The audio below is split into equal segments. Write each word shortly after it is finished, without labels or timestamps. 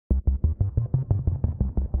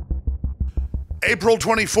April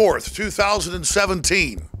 24th,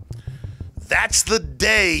 2017. That's the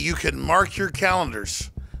day you can mark your calendars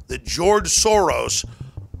that George Soros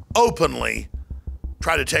openly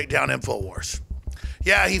tried to take down InfoWars.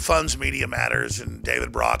 Yeah, he funds Media Matters and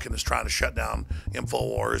David Brock and is trying to shut down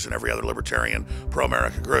InfoWars and every other libertarian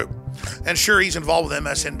pro-America group. And sure, he's involved with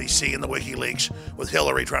MSNBC and the WikiLeaks with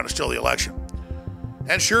Hillary trying to steal the election.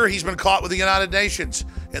 And sure, he's been caught with the United Nations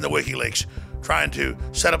in the WikiLeaks trying to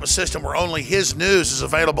set up a system where only his news is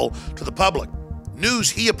available to the public. News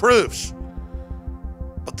he approves.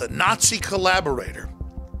 But the Nazi collaborator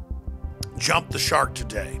jumped the shark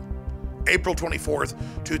today, April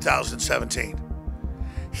 24th, 2017.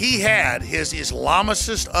 He had his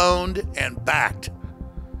Islamicist-owned and backed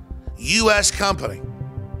U.S. company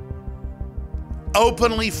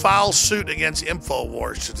openly file suit against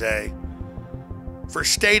InfoWars today for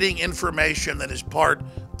stating information that is part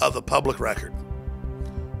of the public record.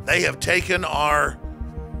 They have taken our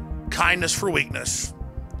kindness for weakness,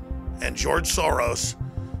 and George Soros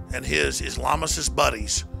and his Islamicist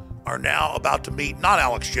buddies are now about to meet not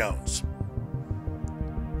Alex Jones,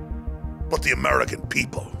 but the American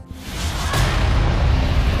people.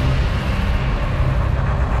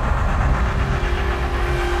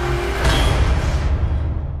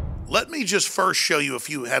 Let me just first show you a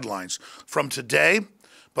few headlines from today,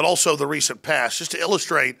 but also the recent past, just to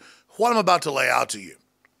illustrate what I'm about to lay out to you.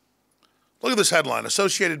 Look at this headline,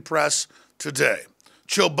 Associated Press today.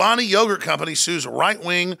 Chobani Yogurt Company sues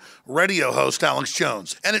right-wing radio host Alex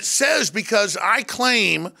Jones. And it says because I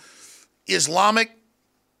claim Islamic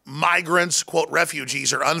migrants, quote,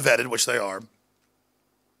 refugees are unvetted, which they are,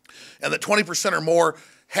 and that 20% or more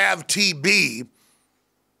have TB,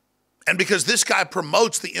 and because this guy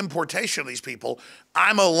promotes the importation of these people,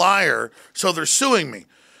 I'm a liar, so they're suing me.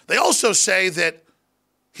 They also say that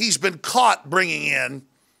he's been caught bringing in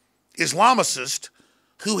Islamicists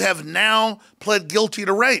who have now pled guilty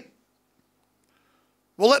to rape.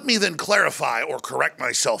 Well, let me then clarify or correct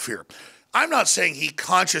myself here. I'm not saying he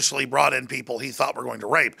consciously brought in people he thought were going to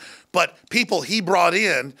rape, but people he brought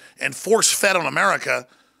in and force-fed on America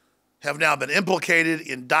have now been implicated,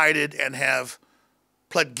 indicted, and have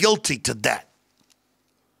pled guilty to that.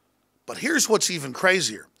 But here's what's even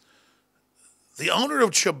crazier. The owner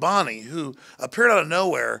of Chobani, who appeared out of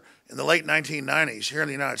nowhere in the late 1990s here in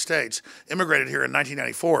the United States, immigrated here in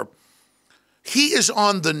 1994, he is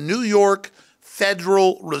on the New York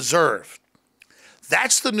Federal Reserve.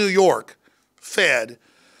 That's the New York Fed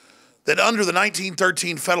that under the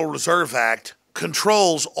 1913 Federal Reserve Act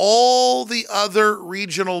controls all the other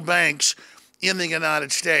regional banks in the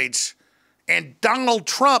United States. And Donald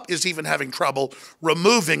Trump is even having trouble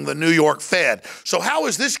removing the New York Fed. So how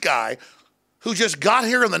is this guy who just got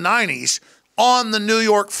here in the 90s on the New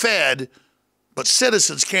York Fed, but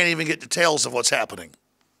citizens can't even get details of what's happening?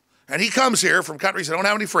 And he comes here from countries that don't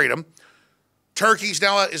have any freedom. Turkey's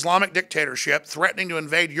now an Islamic dictatorship, threatening to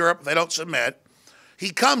invade Europe if they don't submit.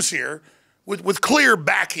 He comes here with clear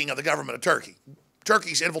backing of the government of Turkey.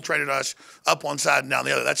 Turkey's infiltrated us up one side and down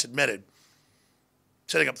the other. That's admitted.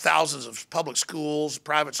 Setting up thousands of public schools,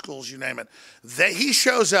 private schools, you name it. He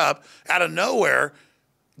shows up out of nowhere,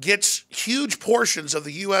 gets huge portions of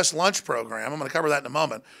the U.S. lunch program. I'm going to cover that in a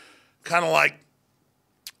moment. Kind of like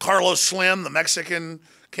Carlos Slim, the Mexican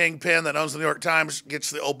kingpin that owns the New York Times, gets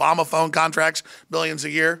the Obama phone contracts, billions a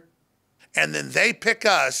year. And then they pick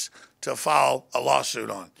us to file a lawsuit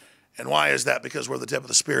on. And why is that? Because we're the tip of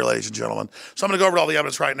the spear, ladies and gentlemen. So I'm going to go over all the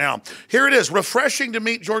evidence right now. Here it is. Refreshing to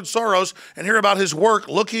meet George Soros and hear about his work,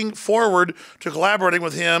 looking forward to collaborating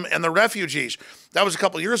with him and the refugees. That was a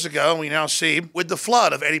couple of years ago, and we now see with the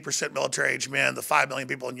flood of 80% military-age men, the 5 million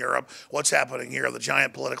people in Europe, what's happening here, the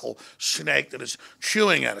giant political snake that is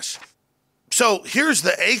chewing at us. So here's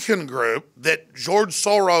the Aiken group that George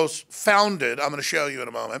Soros founded. I'm going to show you in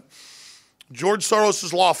a moment. George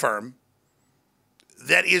Soros' law firm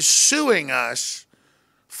that is suing us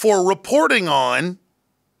for reporting on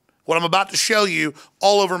what I'm about to show you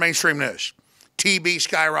all over mainstream news. TB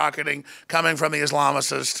skyrocketing, coming from the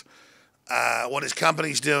Islamicists, what his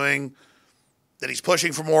company's doing, that he's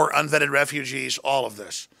pushing for more unvetted refugees, all of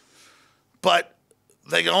this. But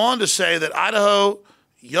they go on to say that Idaho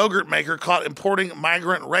yogurt maker caught importing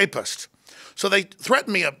migrant rapist. So they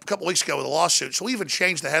threatened me a couple weeks ago with a lawsuit, so we even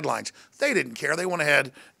changed the headlines. They didn't care. They went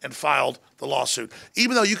ahead and filed the lawsuit.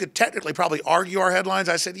 Even though you could technically probably argue our headlines,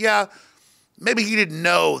 I said, yeah, maybe he didn't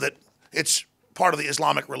know that it's part of the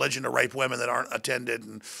Islamic religion to rape women that aren't attended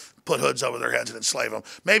and put hoods over their heads and enslave them.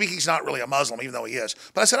 Maybe he's not really a Muslim, even though he is.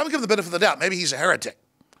 But I said, I'm going to give him the benefit of the doubt. Maybe he's a heretic.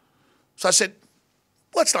 So I said,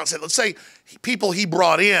 let's say people he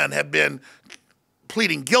brought in have been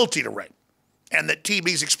pleading guilty to rape. and that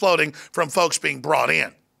TB's exploding from folks being brought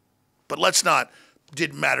in. But let's not,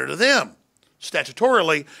 didn't matter to them.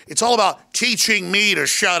 Statutorily, it's all about teaching me to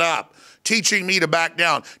shut up, teaching me to back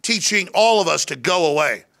down, teaching all of us to go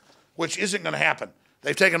away, which isn't going to happen.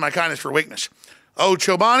 They've taken my kindness for weakness. Oh,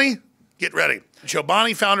 Chobani, get ready.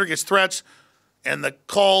 Chobani founder gets threats, and the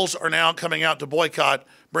calls are now coming out to boycott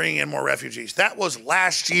bringing in more refugees. That was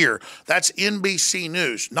last year. That's NBC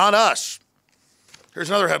News, not us. Here's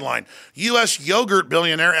another headline. U.S. yogurt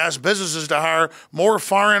billionaire asks businesses to hire more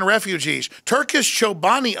foreign refugees. Turkish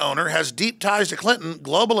Chobani owner has deep ties to Clinton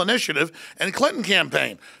Global Initiative and Clinton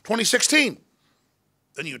campaign, 2016.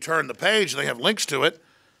 Then you turn the page, and they have links to it.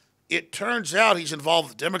 It turns out he's involved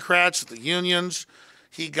with Democrats, the unions.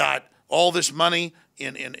 He got all this money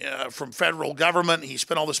from federal government. He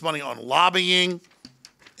spent all this money on lobbying.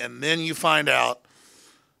 And then you find out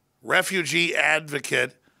refugee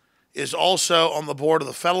advocate is also on the board of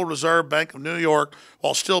the Federal Reserve Bank of New York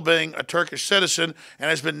while still being a Turkish citizen and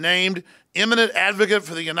has been named eminent advocate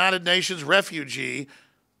for the United Nations Refugee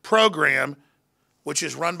Program, which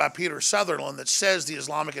is run by Peter Sutherland, that says the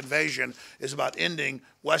Islamic invasion is about ending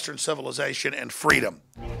Western civilization and freedom.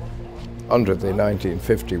 Under the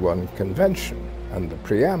 1951 Convention and the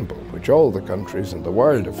preamble, which all the countries in the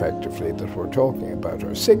world effectively that we're talking about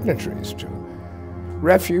are signatories to,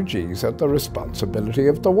 refugees are the responsibility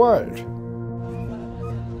of the world.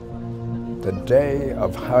 The day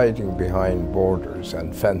of hiding behind borders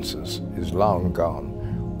and fences is long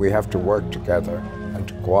gone. We have to work together and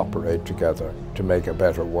to cooperate together to make a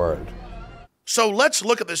better world. So let's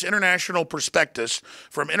look at this international prospectus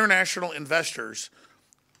from international investors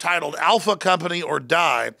titled Alpha Company or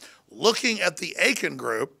Die, looking at the Aiken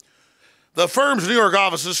Group. The firm's New York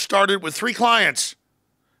offices started with 3 clients.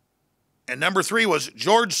 And number 3 was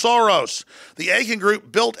George Soros. The Aiken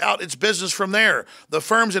Group built out its business from there. The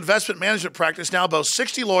firm's investment management practice now boasts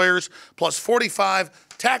 60 lawyers plus 45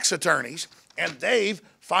 tax attorneys, and they've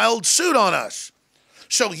filed suit on us.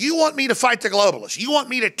 So you want me to fight the globalists. You want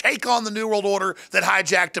me to take on the New World Order that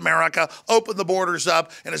hijacked America, opened the borders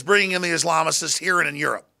up, and is bringing in the Islamists here and in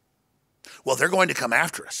Europe. Well, they're going to come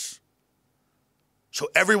after us. So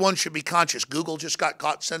everyone should be conscious. Google just got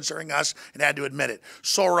caught censoring us and had to admit it.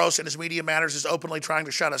 Soros and his Media Matters is openly trying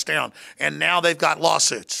to shut us down. And now they've got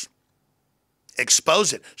lawsuits.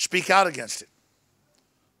 Expose it. Speak out against it.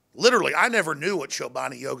 Literally, I never knew what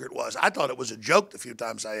Chobani yogurt was. I thought it was a joke the few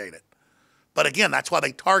times I ate it. But again, that's why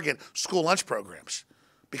they target school lunch programs.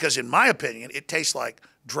 Because in my opinion, it tastes like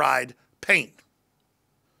dried paint.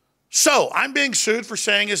 So I'm being sued for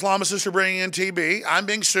saying Islamists are bringing in TB. I'm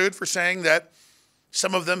being sued for saying that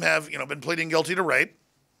some of them have, been pleading guilty to rape.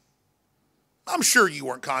 I'm sure you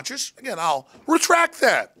weren't conscious. Again, I'll retract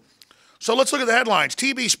that. So let's look at the headlines.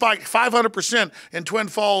 TB spiked 500% in Twin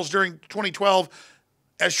Falls during 2012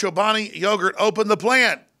 as Chobani yogurt opened the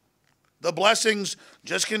plant. The blessings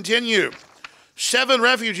just continue. 7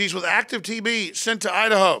 refugees with active TB sent to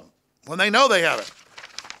Idaho when they know they have it.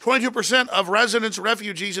 22% of residents,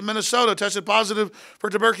 refugees in Minnesota tested positive for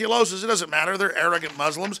tuberculosis. It doesn't matter. They're arrogant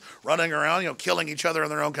Muslims running around, killing each other in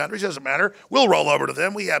their own countries. It doesn't matter. We'll roll over to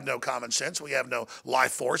them. We have no common sense. We have no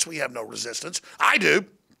life force. We have no resistance. I do.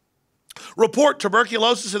 Report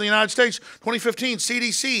tuberculosis in the United States, 2015,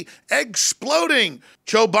 CDC, exploding.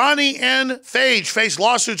 Chobani and Phage face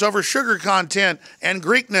lawsuits over sugar content and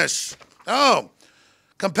Greekness. Oh.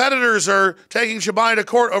 Competitors are taking Chobani to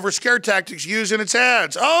court over scare tactics used in its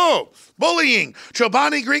ads. Oh, bullying.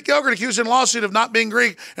 Chobani Greek yogurt accused in lawsuit of not being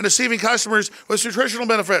Greek and deceiving customers with nutritional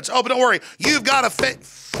benefits. Oh, but don't worry. You've got a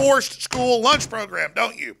forced school lunch program,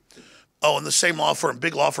 don't you? Oh, and the same law firm,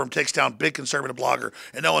 big law firm, takes down big conservative blogger,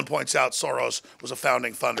 and no one points out Soros was a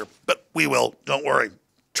founding funder. But we will, don't worry.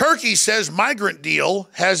 Turkey says migrant deal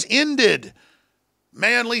has ended.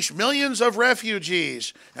 May unleash millions of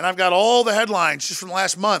refugees. And I've got all the headlines just from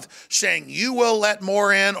last month saying, you will let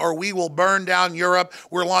more in or we will burn down Europe.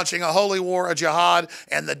 We're launching a holy war, a jihad.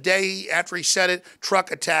 And the day after he said it, truck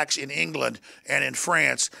attacks in England and in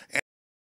France.